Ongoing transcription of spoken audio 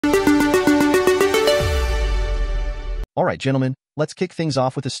All right, gentlemen, let's kick things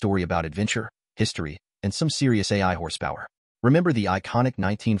off with a story about adventure, history, and some serious AI horsepower. Remember the iconic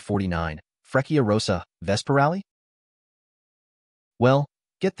 1949 Frecciarossa Vespa rally? Well,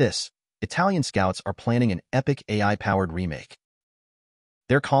 get this. Italian scouts are planning an epic AI-powered remake.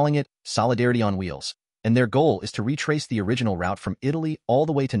 They're calling it Solidarity on Wheels, and their goal is to retrace the original route from Italy all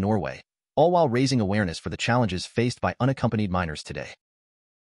the way to Norway, all while raising awareness for the challenges faced by unaccompanied minors today.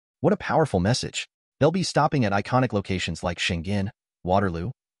 What a powerful message. They'll be stopping at iconic locations like Schengen,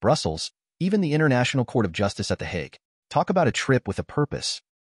 Waterloo, Brussels, even the International Court of Justice at The Hague. Talk about a trip with a purpose.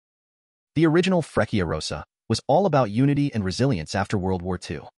 The original Frecciarossa was all about unity and resilience after World War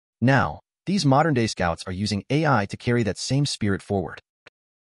II. Now, these modern-day scouts are using AI to carry that same spirit forward.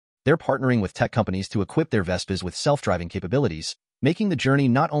 They're partnering with tech companies to equip their Vespas with self-driving capabilities, making the journey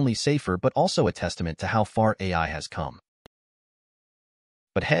not only safer but also a testament to how far AI has come.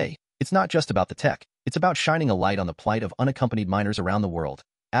 But hey, it's not just about the tech. It's about shining a light on the plight of unaccompanied minors around the world,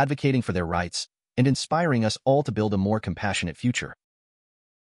 advocating for their rights, and inspiring us all to build a more compassionate future.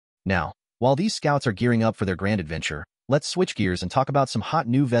 Now, while these scouts are gearing up for their grand adventure, let's switch gears and talk about some hot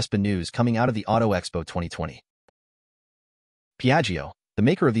new Vespa news coming out of the Auto Expo 2020. Piaggio, the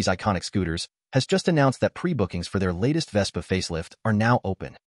maker of these iconic scooters, has just announced that pre-bookings for their latest Vespa facelift are now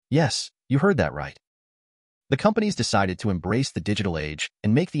open. Yes, you heard that right. The company's decided to embrace the digital age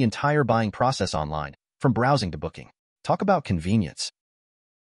and make the entire buying process online, from browsing to booking. Talk about convenience.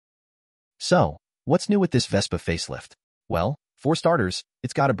 So, what's new with this Vespa facelift? Well, for starters,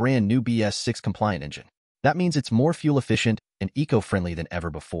 it's got a brand new BS6 compliant engine. That means it's more fuel efficient and eco-friendly than ever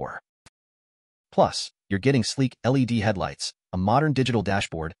before. Plus, you're getting sleek LED headlights, a modern digital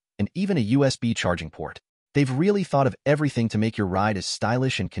dashboard, and even a USB charging port. They've really thought of everything to make your ride as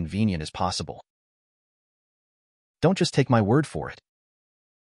stylish and convenient as possible. Don't just take my word for it.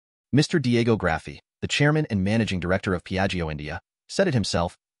 Mr. Diego Graffi, the chairman and managing director of Piaggio India, said it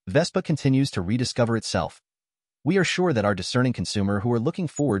himself, Vespa continues to rediscover itself. We are sure that our discerning consumer who are looking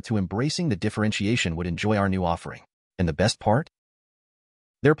forward to embracing the differentiation would enjoy our new offering. And the best part?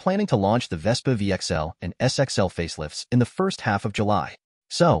 They're planning to launch the Vespa VXL and SXL facelifts in the first half of July.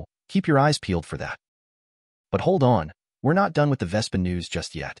 So, keep your eyes peeled for that. But hold on, we're not done with the Vespa news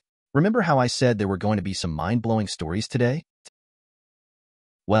just yet. Remember how I said there were going to be some mind-blowing stories today?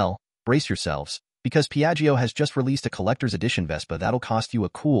 Well, brace yourselves, because Piaggio has just released a collector's edition Vespa that'll cost you a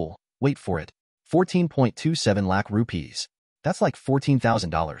cool, wait for it, 14.27 lakh rupees. That's like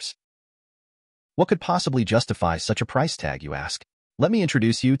 $14,000. What could possibly justify such a price tag, you ask? Let me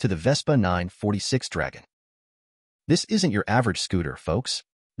introduce you to the Vespa 946 Dragon. This isn't your average scooter, folks.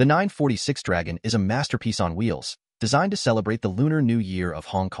 The 946 Dragon is a masterpiece on wheels, designed to celebrate the Lunar New Year of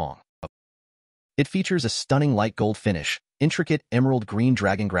Hong Kong. It features a stunning light gold finish, intricate emerald green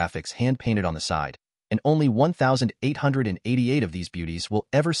dragon graphics hand-painted on the side, and only 1,888 of these beauties will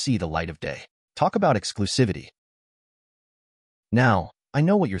ever see the light of day. Talk about exclusivity. Now, I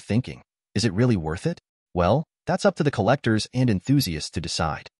know what you're thinking. Is it really worth it? Well, that's up to the collectors and enthusiasts to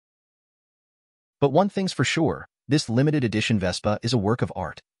decide. But one thing's for sure, this limited edition Vespa is a work of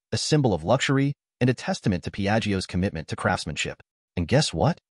art, a symbol of luxury, and a testament to Piaggio's commitment to craftsmanship. And guess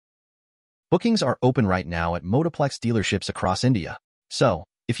what? Bookings are open right now at Motoplex dealerships across India. So,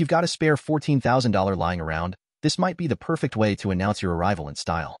 if you've got a spare $14,000 lying around, this might be the perfect way to announce your arrival in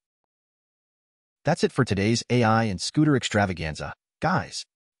style. That's it for today's AI and scooter extravaganza. Guys,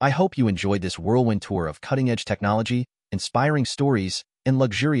 I hope you enjoyed this whirlwind tour of cutting-edge technology, inspiring stories, and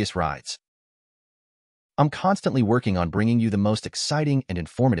luxurious rides. I'm constantly working on bringing you the most exciting and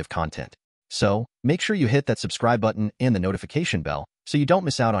informative content. So, make sure you hit that subscribe button and the notification bell so you don't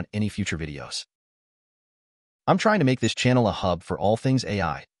miss out on any future videos. I'm trying to make this channel a hub for all things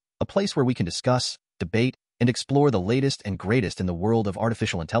AI, a place where we can discuss, debate, and explore the latest and greatest in the world of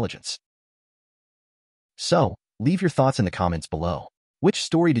artificial intelligence. So, leave your thoughts in the comments below. Which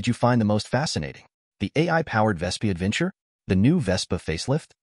story did you find the most fascinating? The AI-powered Vespa adventure? The new Vespa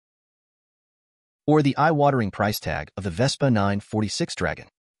facelift? Or the eye-watering price tag of the Vespa 946 Dragon?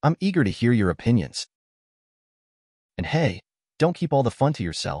 I'm eager to hear your opinions. And hey, don't keep all the fun to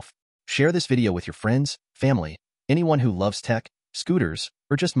yourself. Share this video with your friends, family, anyone who loves tech, scooters,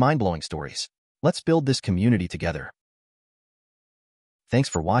 or just mind-blowing stories. Let's build this community together. Thanks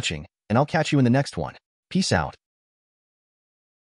for watching, and I'll catch you in the next one. Peace out.